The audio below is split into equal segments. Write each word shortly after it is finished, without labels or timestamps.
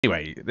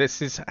Anyway,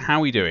 this is how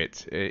we do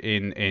it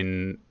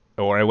in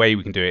or a way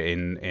we can do it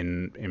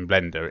in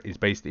Blender is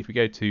basically if we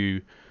go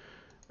to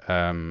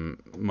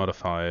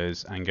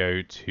modifiers and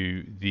go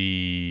to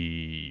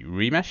the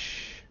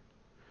remesh,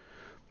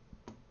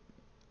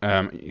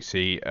 you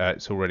see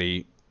it's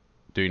already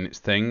doing its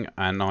thing,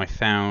 and I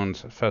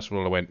found, first of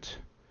all I went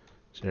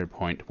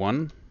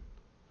 0.1,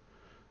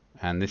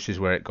 and this is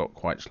where it got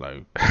quite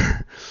slow.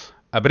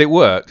 But it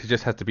worked, it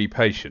just had to be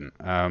patient.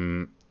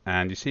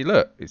 And you see,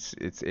 look,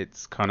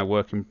 it's kind of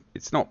working.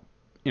 It's not,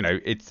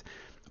 it's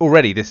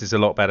already, this is a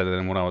lot better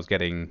than what I was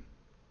getting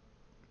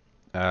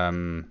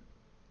really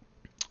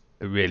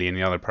in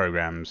the other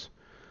programs.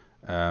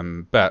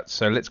 But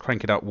so let's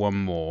crank it up one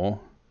more.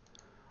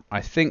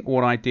 I think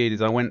what I did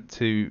is I went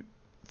to,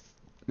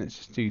 let's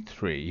just do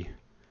 3.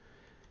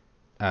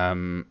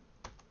 Okay,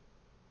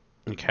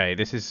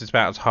 this is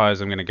about as high as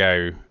I'm going to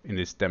go in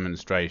this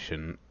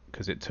demonstration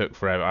because it took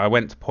forever. I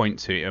went to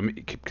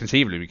 0.2.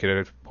 Conceivably, we could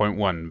go to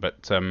 0.1,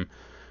 but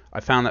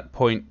I found that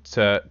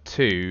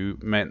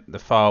 0.2 meant the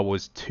file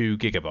was 2.5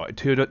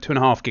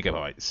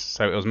 gigabytes,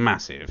 so it was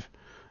massive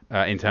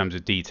in terms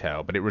of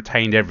detail, but it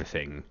retained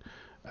everything.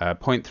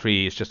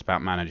 0.3 is just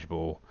about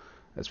manageable.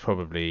 That's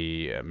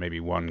probably maybe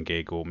 1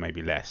 gig or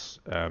maybe less.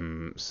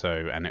 And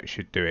it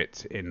should do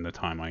it in the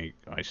time I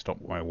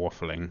stop my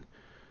waffling.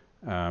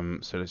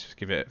 So let's just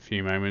give it a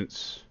few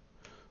moments.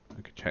 I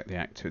could check the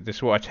active. This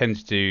is what I tend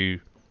to do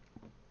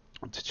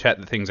to check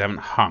that things haven't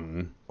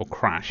hung or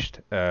crashed.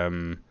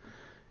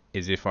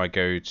 Is if I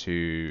go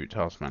to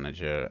Task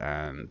Manager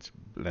and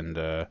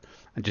Blender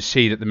and just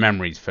see that the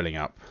memory's filling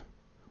up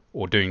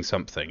or doing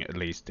something. At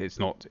least it's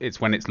not.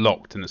 It's when it's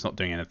locked and it's not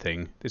doing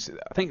anything. I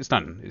think it's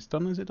done. It's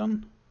done. Is it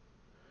done?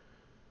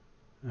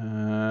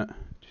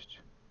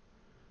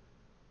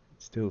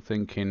 Still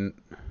thinking.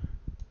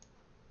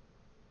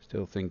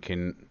 Still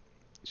thinking.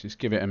 Just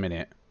give it a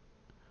minute.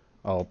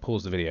 I'll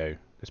pause the video.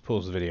 Let's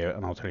pause the video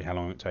and I'll tell you how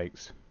long it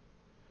takes.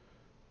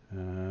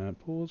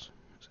 Pause.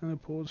 Is there no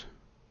pause?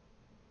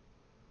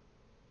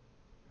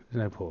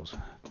 There's no pause.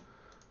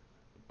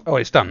 Oh,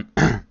 it's done.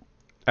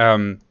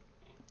 And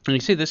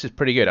you see, this is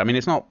pretty good. I mean,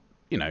 it's not,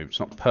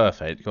 it's not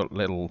perfect. You've got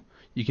little.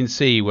 You can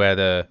see where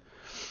the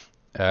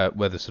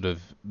sort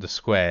of the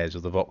squares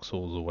or the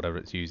voxels or whatever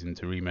it's using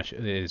to remesh.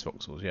 It is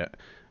voxels, yeah.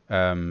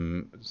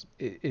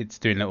 It's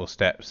doing little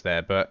steps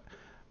there, but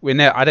we're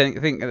now. I don't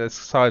think at the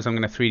size I'm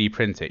going to 3D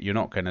print it, you're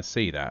not going to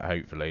see that.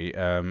 Hopefully,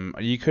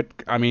 you could.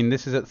 I mean,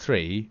 this is at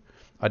 3.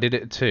 I did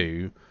it at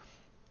 2.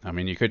 I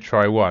mean, you could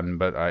try 1,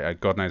 but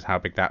God knows how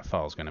big that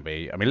file's going to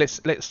be. I mean, let's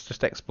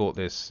just export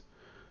this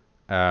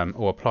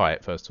or apply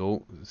it first of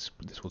all. This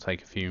will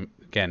take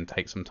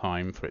take some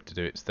time for it to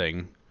do its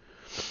thing.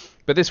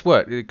 But this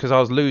worked because I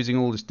was losing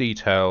all this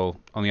detail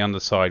on the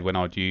underside when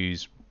I'd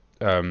use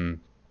live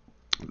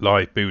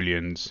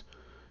booleans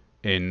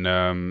in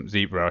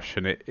ZBrush,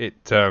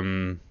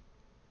 and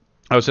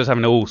I was just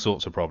having all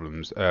sorts of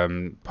problems.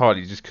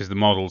 Partly just because the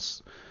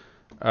models.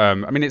 I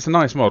mean, it's a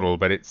nice model,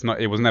 but it's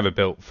not. It was never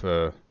built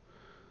for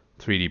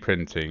 3D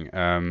printing.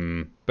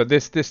 But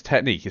this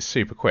technique is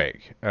super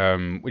quick,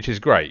 which is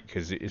great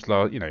because it's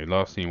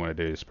last thing you want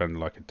to do is spend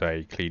like a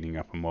day cleaning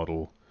up a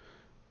model.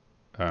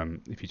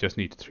 If you just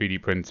need to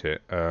 3D print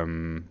it.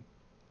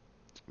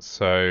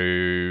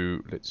 So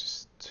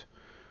let's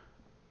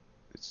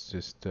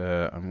just.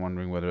 I'm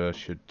wondering whether I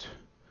should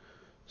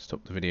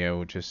stop the video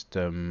or just.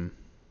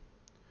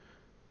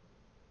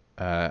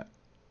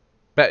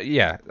 But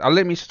yeah,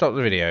 let me stop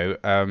the video.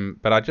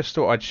 But I just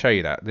thought I'd show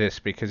you this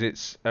because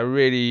it's a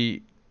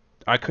really.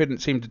 I couldn't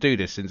seem to do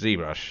this in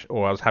ZBrush,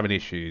 or I was having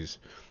issues,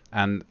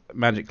 and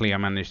magically I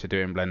managed to do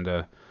it in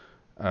Blender.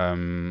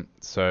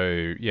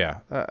 So yeah,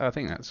 I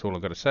think that's all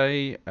I've got to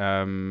say.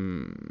 I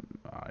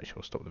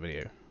shall stop the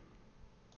video.